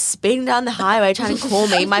like speeding down the highway trying to call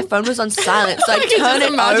me. My phone was on silent, so I turn it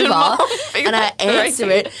imagine Mum over being and I like answer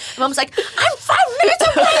crazy. it. Mum's like, "I'm 5 minutes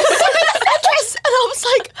away. Send me the address." And I was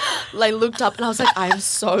like, looked up and I was like, "I'm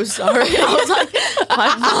so sorry." I was like,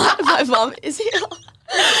 my mum is here."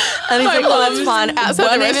 And he's like, "Oh, that's fine." outside the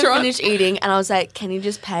Weren't even restaurant. finished eating, and I was like, "Can you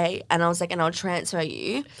just pay?" And I was like, "And I'll transfer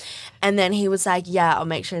you." And then he was like, "Yeah, I'll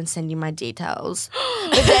make sure and send you my details."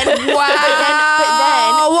 But then, but then, wow.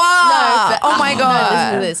 Oh my no, God.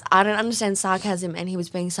 listen to this. I don't understand sarcasm, and he was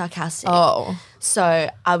being sarcastic. Oh. So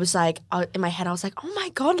I was like, in my head, I was like, "Oh my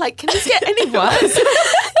God, like, can this get any worse?"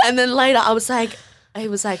 And then later, he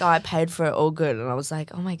was like, "Oh, I paid for it, all good." And I was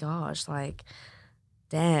like, "Oh my gosh, like,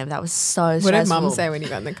 damn, that was so What did stressful." Mum say when you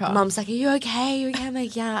got in the car? Mum's like, "Are you okay? You okay?" I'm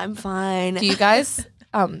like, "Yeah, I'm fine." Do you guys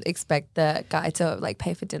expect the guy to like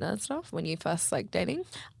pay for dinner and stuff when you first like dating?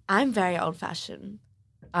 I'm very old fashioned.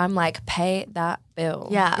 I'm like, pay that bill.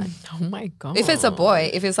 Yeah. Oh my God. If it's a boy,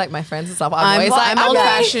 if it's like my friends and stuff, I'm I'm, always like, I'm old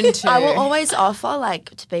fashioned too. I will always offer,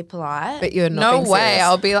 like, to be polite. but you're not no being way. serious.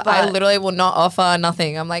 I'll be like, I But- literally will not offer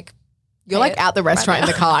nothing. I'm like, You're like at the restaurant in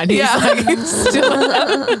the car and he's Yeah. like still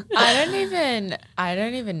I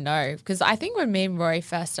don't even know because I think when me and Rory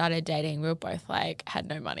first started dating, we were both like had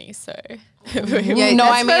no money, so Yeah, no,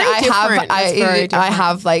 that's I mean, very I different. That's very I different.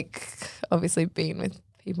 have like obviously been with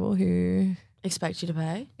people who Expect you to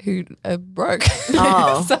pay. are broke.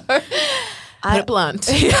 Oh. So put it blunt.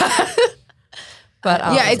 But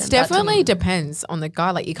Yeah, it's that to definitely depends on the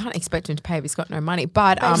guy. Like you can't expect him to pay if he's got no money.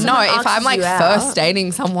 But no, someone if I'm asks like you first out.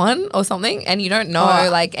 dating someone or something and you don't know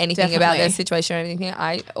like anything about their definitely. situation or anything,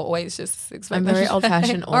 I always just expect I'm them very to old pay.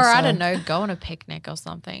 fashioned. Or I don't know, go on a picnic or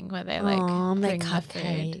something where they like Make bring the food.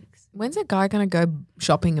 cupcakes. When's a guy gonna go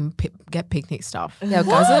shopping and get picnic stuff? Yeah,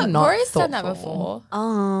 guys are not Rory's done that thoughtful. before.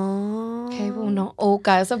 Oh. Okay, well, not all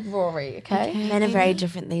guys are Rory, okay? Men are very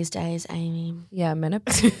different these days, Amy. Yeah, men are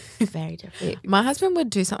Very different. My husband would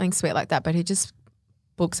do something sweet like that, but he just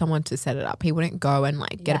book someone to set it up. He wouldn't go and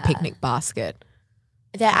like get a Yeah. picnic basket.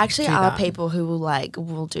 There actually Do are that. people who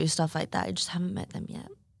will do stuff like that. I just haven't met them yet.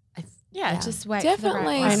 Yeah, Yeah. just wait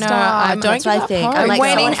Definitely. for the I right know. one. I'm- Don't that's give what I up think. hope. I'm I'm like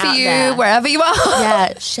waiting someone for out you there. wherever you are.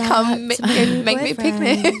 Yeah, shout Come out make, to my make me a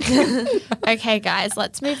boyfriend. picnic. Okay, guys,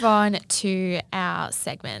 let's move on to our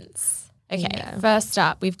segments. Okay, Yeah. first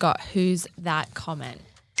up, we've got Who's That Comment?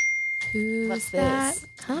 What's this?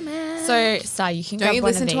 Comment. So, Star, you can Don't grab you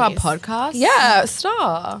one listen of to our these. podcast? Yeah,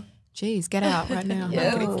 star. Jeez, get out right now.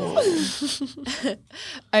 Yeah.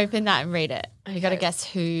 Open that and read it. You got to guess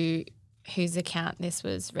whose account this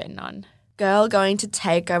was written on. Girl going to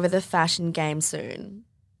take over the fashion game soon.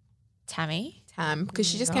 Tammy? Tam, because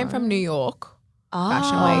she just came from New York. Oh,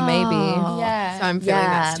 Fashion Week. maybe. Yeah. So I'm feeling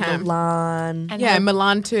that's Tam. Milan. And Yeah, her-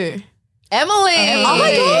 Milan too. Emily. Oh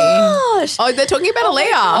my gosh. Oh, they're talking about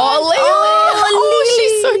Aaliyah. Oh,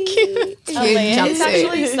 she's so cute. Cute Aaliyah is jumpsuit.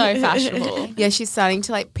 actually so fashionable. Yeah, she's starting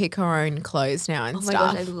to like pick her own clothes now and Oh my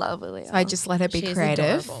stuff. gosh, I love Aaliyah. So I just let her be She's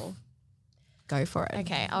creative. adorable. Go for it.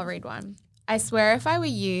 Okay, I'll read one. I swear if I were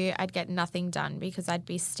you, I'd get nothing done because I'd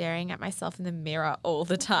be staring at myself in the mirror all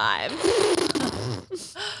the time.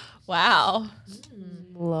 Wow.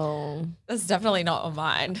 Lol. That's definitely not on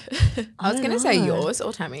mine. I was going to say yours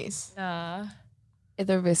or Tammy's. Nah. At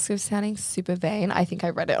the risk of sounding super vain, I think I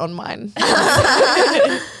read it on mine.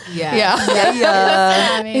 Yeah.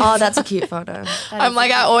 Yeah. Oh, that's a cute photo. I'm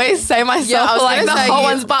like, I always say myself I was like gonna the say whole you-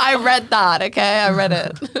 ones, but I read that, okay? I read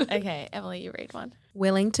it. Okay, Emily, you read one.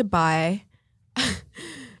 Willing to buy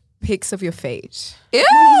pics of your feet. Ew!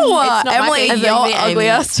 not my Emily, thing. your Amy. ugly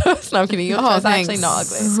ass toes. No, I'm kidding. Your Oh, toes are actually thanks, not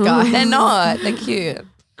ugly. guys. They're not. They're cute.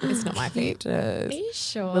 It's not my feet. Are you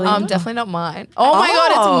sure? Definitely not mine. Oh my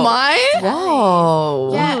god, it's mine. Whoa.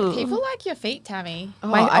 yeah, people like your feet, Tammy. Oh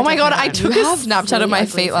my god, I took a have Snapchat really of my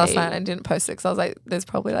ugly feet last feet. night and didn't post it because I was like, there's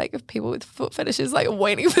probably like people with foot fetishes like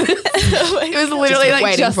waiting for this. It was literally like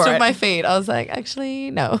waiting just for of it. my feet. I was like, actually,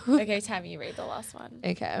 no. Okay, Tammy, you read the last one.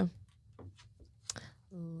 Okay.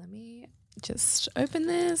 Let me just open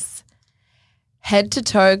this. Head to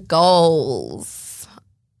toe goals.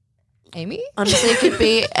 Amy? Honestly, it could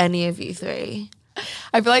be any of you three.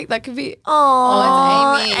 I feel like that could be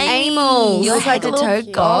Oh, it's Amy. Amy. You look like a Head to little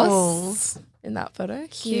toe goals goals. in that photo.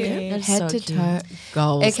 Cute. Head to toe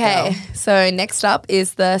goals. Okay, girl. so next up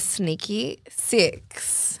is the sneaky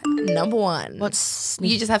six. Number one. What's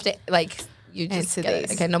You just have to you just Answer get it.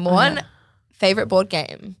 these. Okay, number one, favorite board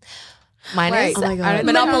game. Mine Wait, is oh my God.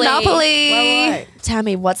 Monopoly. Wait.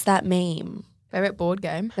 Tammy, what's that meme? Favorite board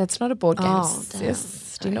game? That's not a board game, Oh,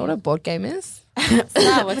 sis. Do you know what a board game is?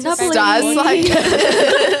 Star, what's your favorite Stars board like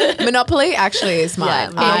game? Monopoly actually is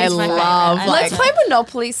mine. I Monopoly's my favorite. love I like Let's play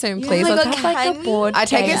Monopoly soon, please. my Let's God, have like can a we? board I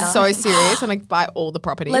take game. it so serious and like buy all the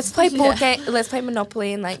properties. Let's play board game. Let's play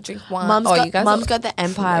Monopoly and like drink wine. Mum's Are- got the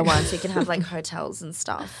Empire one, so you can have like hotels and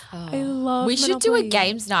stuff. I love. We should do a Monopoly.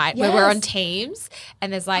 games night where we're on Yes. teams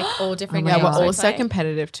and there's like all different yeah, games. we're we also play.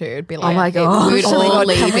 competitive too. It'd be like, my it God. would Oh my all God,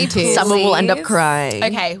 leave can we in tears. Someone will end up Please? crying.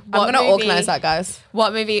 Okay, I'm what gonna movie- organize that, guys.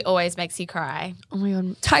 What movie always makes you cry? Oh my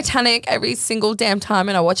God. Titanic every single damn time,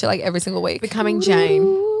 and I watch it like every single week. Becoming Jane.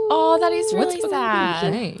 Oh, that is really What's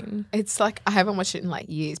sad. Jane? It's like I haven't watched it in like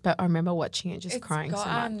years, but I remember watching it just crying so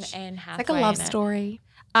much. Anne It's like a love story.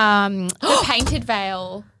 The Painted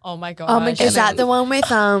Veil. Oh my god. Oh my Is that the one with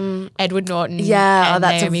Edward Norton? Yeah, and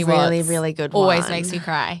that's Naomi a really, Watts. really good Always one. makes me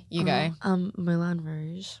cry. You go. Moulin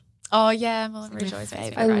Rouge. Oh yeah, Moulin Rouge always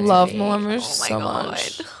makes me I cry. love too. Moulin Rouge Oh my so God.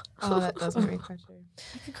 much. Oh, that does make me cry too.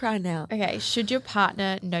 I could cry now. Okay, should your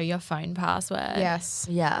partner know your phone password? Yes.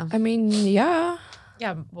 Yeah. I mean, yeah.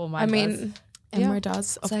 Yeah, well, I mine mean, Emma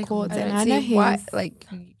does, of like, course. I And don't I know see why. his. Like,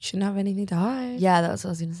 you shouldn't have anything to hide. Yeah, that's what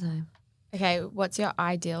I was going to say. Okay, what's your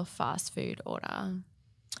ideal fast food order?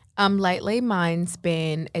 Lately mine's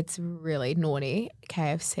been, it's really naughty,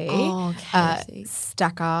 KFC. Oh, KFC.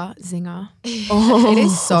 Stacker Zinger. It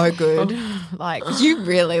is so good. Like, You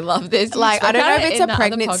really love this. like I don't know if it's in a the other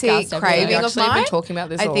pregnancy podcast episode. craving We've of actually been mine. talking about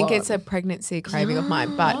this I a think lot. it's a pregnancy craving of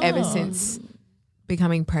mine, but ever since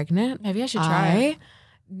becoming pregnant, Maybe I should try.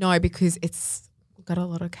 No, because it's got a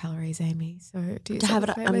lot of calories, Amy. So do To have it,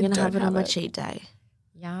 yourself a I'm favour, going to don't have it on my cheat day.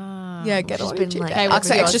 Yeah. Yeah, get Which all has your been, like, cheesecake.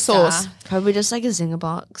 Extra, extra sauce. Probably just like a zinger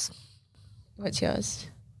box. What's yours?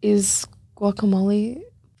 Is guacamole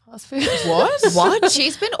fast food? What?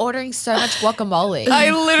 She's been ordering so much guacamole. I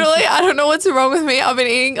don't know what's wrong with me. I've been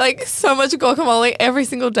eating like so much guacamole every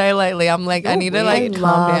single day lately. I'm like, I need to like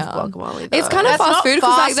calm down. Guacamole. It's kind of That's fast not food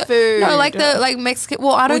because like fast the, no, food. like the like Mexican.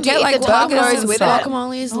 Well, I don't Would you get eat like the burgers tacos and with stuff.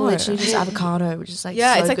 guacamole is literally just avocado, which is like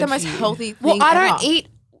Yeah, so it's like the good most for you. healthy thing Well, I don't ever. eat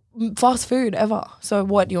fast food ever. So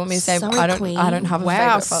what do you want me to say? Sorry, I don't queen. have a Wow, favorite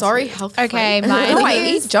fast sorry, food. health Okay, freak. mine No, I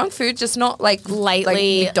is eat junk food, just not like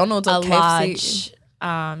lately like McDonald's or a KFC. large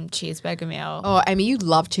cheeseburger meal. Oh, Amy, you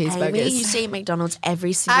love Amy cheeseburgers. used to eat McDonald's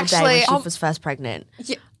every single day Actually, when she was first pregnant.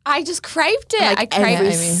 Yeah, I just craved it. Like I craved every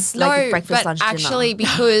it. s- No, like breakfast, but lunch, dinner. actually,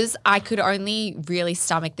 because I could only really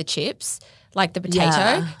stomach the chips, like the potato,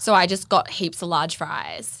 Yeah. so I just got heaps of large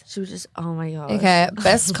fries. She was just, oh my god. Okay,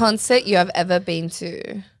 best concert you have ever been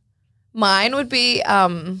to? Mine would be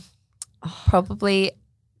probably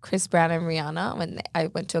Chris Brown and Rihanna when I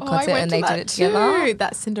went to a concert and they did it together.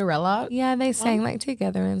 That Cinderella. Yeah, they sang like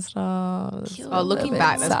together and stuff. Oh, looking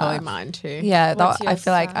back, that's probably mine too. Yeah, What's I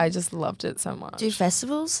feel like yours, I just loved it so much. Do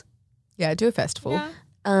festivals? Yeah, do a festival.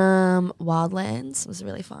 Wildlands was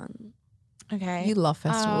really fun. Okay. You love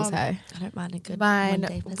festivals, hey? I don't mind a good Mine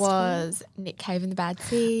one-day festival. was Nick Cave and the Bad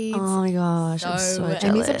Seeds. Oh my gosh, I'm So so jealous.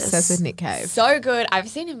 Amy's jealous. obsessed with Nick Cave. So good. I've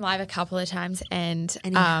seen him live a couple of times, and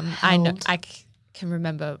And he I know held- can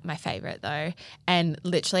remember my favorite though. And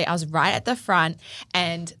literally, I was right at the front,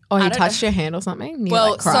 and Oh, I he don't touched know- your hand or something? And you,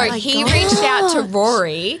 Well, like, cried. so he reached out to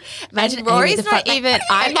Rory, Imagine and Amy Rory's at the not front, even.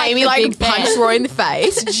 I'm and like Amy the like big fan. punched Roy in the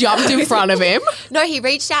face, jumped in front of him. No, he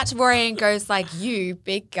reached out to Rory and goes like, "You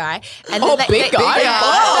big guy." And Oh, then big guy? Yeah.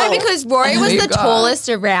 Oh. No, because Rory was Big the guy. tallest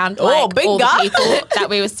around Oh, like big all guy. the people that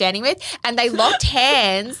we were standing with, and they locked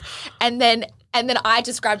hands, and then I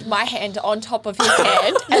just grabbed my hand on top of his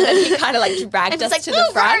hand, and then he kind of like dragged us to the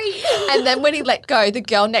front. And then when he let go, the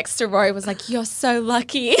girl next to Rory was like, "You're so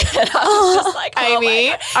lucky." And I was just like, oh my Amy,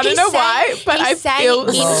 God. I don't He know sang- why, but he I sang feel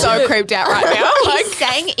so into- creeped out right now. He Like,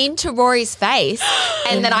 sang into Rory's face,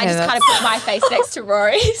 and then I Yeah, just kind of put my face next to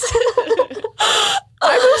Rory's.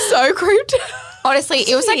 I feel so creeped out. Honestly,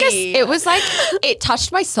 it was like it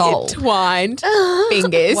touched my soul. Twined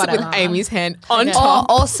fingers Whatever. with Amy's hand on Okay. top.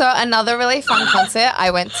 Also, another really fun concert. I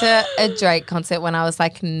went to a Drake concert when I was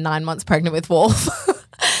like 9 months pregnant with Wolf.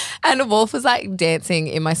 And Wolf was like dancing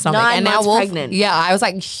in my stomach. 9 and now months Wolf, pregnant? Yeah, I was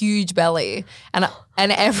like huge belly. And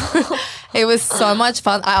everyone, it was so much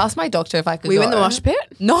fun. I asked my doctor if I could Were you go. in the mosh pit?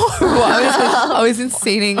 No, I was in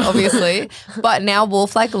seating, obviously. But now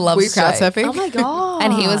Wolf like loves Were you crowd Drake. surfing? Oh my god.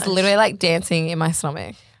 And he was literally like dancing in my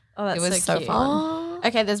stomach. Oh, that's It was so cute. fun.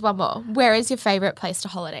 Okay, there's one more. Where is your favorite place to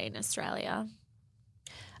holiday in Australia?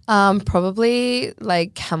 Probably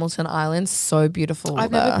like Hamilton Island. So beautiful.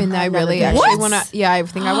 I've never been there. I I've never really been. actually What? want to. Yeah, I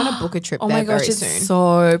think I want to book a trip Oh there my gosh, very it's soon.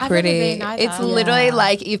 so never pretty. been either. It's literally Yeah.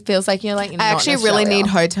 like it feels like you're like. I actually really need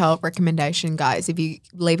hotel recommendation, guys. If you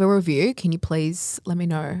leave a review, can you please let me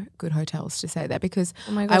know good hotels to stay there because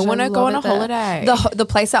Oh my I gosh, want to go love on a it there. holiday. The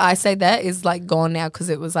place that I stayed there is like gone now because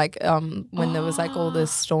it was like when there was like all the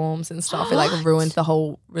storms and stuff. It like ruined the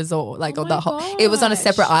whole resort. Like Oh all the my whole. It was on a gosh.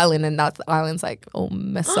 separate island and that island's like all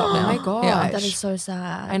messed up now. my gosh. Yeah. that is so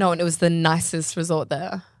sad. I know, and it was the nicest resort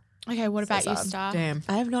there. Okay, what about you, sad. Star? Damn.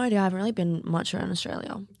 I have no idea. I haven't really been much around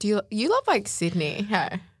Australia. Do you love like Sydney?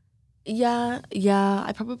 Hey. Yeah.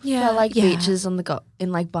 I probably Yeah, prefer like yeah. beaches on the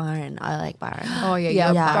in like Byron. I like Byron. Oh yeah,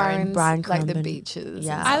 Yeah, yeah. Byron's Byron like the Currumbin. beaches.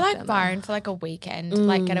 Yeah. and I stuff like down there. Byron for like a weekend,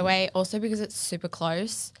 like getaway. Also because it's super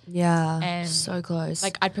close. Yeah, And, so close.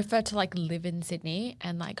 Like I'd prefer to like live in Sydney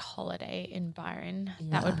and like holiday in Byron.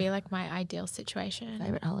 That would Yeah. be like my ideal situation.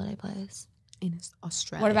 favorite holiday place. In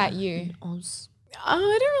Australia. What about you? Oz. I don't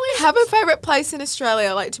really have a favorite place in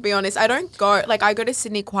Australia. Like to be honest, I don't go. Like I go to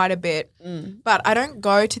Sydney quite a bit, but I don't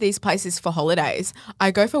go to these places for holidays.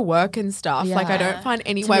 I go for work and stuff. Like I Yeah. don't find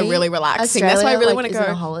anywhere me, really relaxing. That's why I Australia, really like, want to isn't a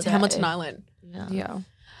go holiday. to Hamilton Island. Yeah.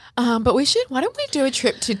 But we should. Why don't we do a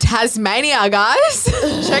trip to Tasmania, guys?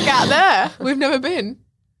 Check out there. We've never been.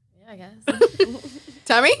 Yeah, I guess.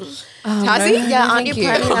 Tammy, Tassie. Yeah, aren't you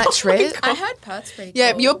planning that trip? I heard Perth's pretty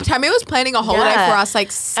Yeah, cool. your Tammy was planning a holiday Yeah. for us,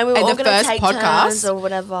 like And we were at all the gonna first take turns podcast. or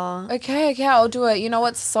whatever. Okay, I'll do it. You know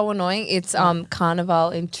what's so annoying? It's Carnival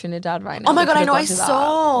in Trinidad right now. Oh my We god, I could've know. I gone to that.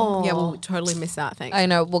 saw. Yeah, we'll totally miss that. Thanks. I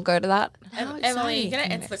know. We'll go to that. Emily, you're gonna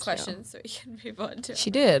exciting. answer the question so we can move on to. She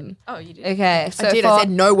did. Oh, you did. Okay, so I did. I said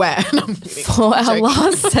nowhere. No, I'm kidding. for our Joking.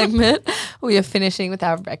 last segment, we are finishing with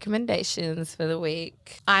our recommendations for the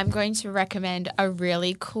week. I'm going to recommend a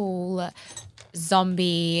really cool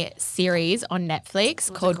zombie series on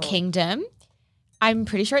Netflix called Kingdom. I'm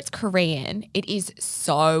pretty sure it's Korean. It is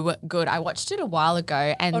so good. I watched it a while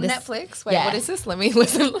ago. And On this- Netflix? Wait, Yeah. what is this? Let me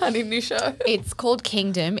listen. I need a new show. It's called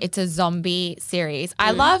Kingdom. It's a zombie series.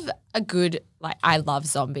 I love I love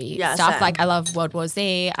zombie stuff. same. Like I love World War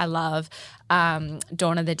Z. I love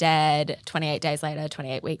Dawn of the Dead, 28 Days Later,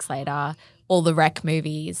 28 Weeks Later, all the Wreck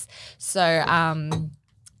movies. So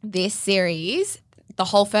this series, the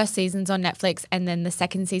whole first season's on Netflix and then the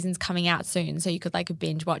second season's coming out soon. So you could like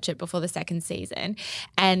binge watch it before the second season.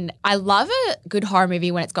 And I love a good horror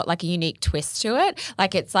movie when it's got like a unique twist to it.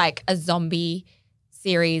 Like it's like a zombie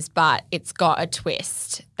series, but it's got a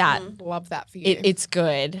twist that Love that for you. it's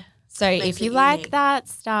good. So Makes if you it like unique. that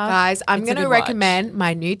stuff, Guys, I'm it's a going to good watch. recommend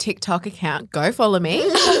my new TikTok account. Go follow me.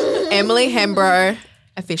 Emily Hembro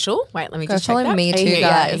Official. Wait, let me Go just check follow that. me Are you too, here?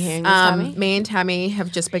 guys. Are you hearing this, Tammy? Me and Tammy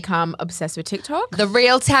have just become obsessed with TikTok. The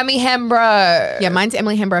real Tammy Hembro. Yeah, mine's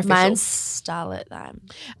Emily Hembro Official. Mine's Starlet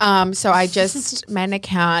Lime. So I just made an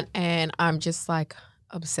account and I'm just like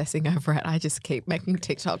obsessing over it. I just keep making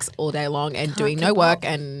TikToks all day long and doing no work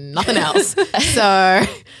and nothing else. So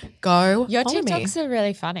go Your follow me. TikToks are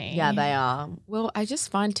really funny. Yeah, they are. Well, I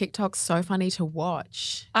just find TikTok so funny to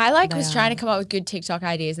watch. I was trying to come up with good TikTok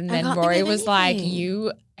ideas, and then can't think Rory of was like,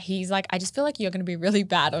 anything. he's like, I just feel like you're going to be really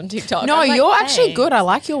bad on TikTok. No, I'm like, you're actually "Thanks." good. I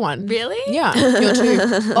like your one. Really? Yeah, you're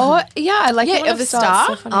too. Oh, yeah, I like Yeah, it. of the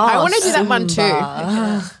star. I want to do that one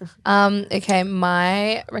too. Okay,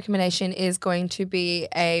 my recommendation is going to be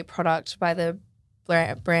a product by the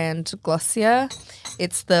brand Glossier.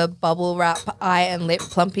 It's the Bubble Wrap Eye and Lip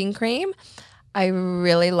Plumping Cream. I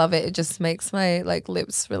really love it. It just makes my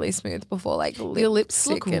lips really smooth before Your lips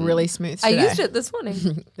look really smooth today. I used it this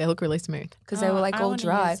morning They look really smooth. because they were I all wanna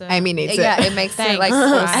dry. use it. Amy needs it. Yeah, it makes it Thanks.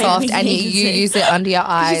 all Amy soft, and you needs it. use it under your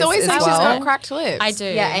eyes. She's always as saying she's well. got cracked lips. I do.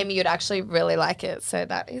 Yeah, Amy, you'd actually really like it. So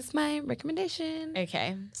that is my recommendation.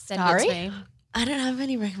 Okay. Send Starry? it to me. I don't have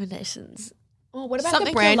any recommendations. Oh, what about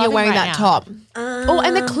Something the brand you're you're wearing loving that right top? Oh,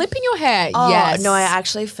 and the clip in your hair. Oh, yes. no, I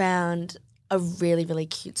actually found a really, really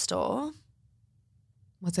cute store.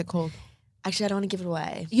 What's it called? Actually, I don't want to give it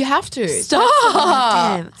away. You have to.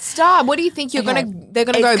 Damn. Stop. What do you think you're Okay. they're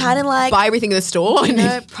gonna It's go kinda like- buy everything in the store? You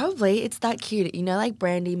know, probably it's that cute. You know, like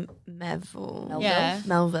Brandy Melville. Yeah.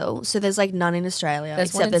 Melville. So there's like none in Australia,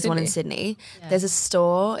 There's one except in there's one in Sydney. There's a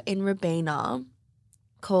store in Robina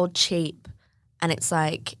called Cheap, and it's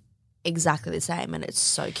like exactly the same, and it's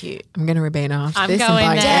so cute. I'm gonna Rabina after I'm this and going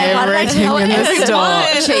buy there. Why did I everything tell in the everyone?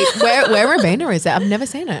 store. Cheap. Where Rabina is it? I've never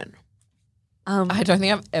seen it. I don't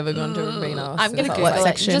think I've ever gone to Rabina. I'm going to since I Google was it.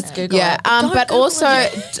 like- section? Just Google Yeah, it. but Google also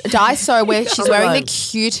Daiso, where she's On the wearing the road.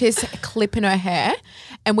 cutest clip in her hair,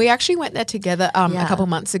 and we actually went there together a Yeah. couple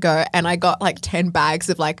months ago, and I got like 10 bags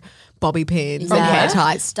of like bobby pins and Yeah. hair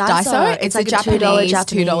ties. Daiso, it's like a Japanese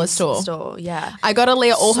 $2 store. store. Yeah. I got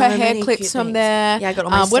Aaliyah all So her hair many clips cute from things. there. Yeah, I got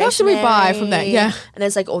all my what else did we buy from there? stationery. Yeah. And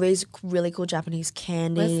there's like all these really cool Japanese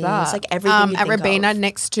candies. that? It's like everything you At think Rabina of.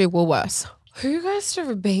 next to Woolworths. Who goes to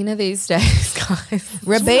Rabina these days, guys?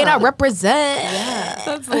 Rabina represent.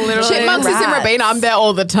 That's literally Chipmunks is in rats. Rabina. I'm there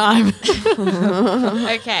all the time.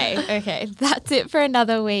 Okay. That's it for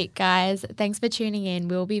another week, guys. Thanks for tuning in.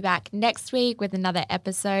 We'll be back next week with another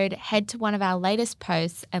episode. Head to one of our latest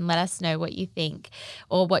posts and let us know what you think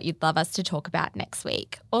or what you'd love us to talk about next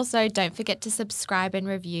week. Also, don't forget to subscribe and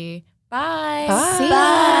review. Bye.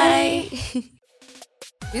 Bye.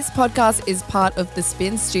 This podcast is part of the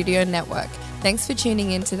Spin Studio Network. Thanks for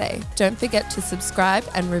tuning in today. Don't forget to subscribe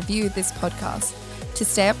and review this podcast. To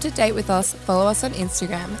stay up to date with us, follow us on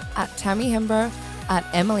Instagram at Tammy Hembro, at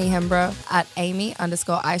Emily Hembro, at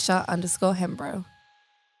Amy_Aisha_Hembro.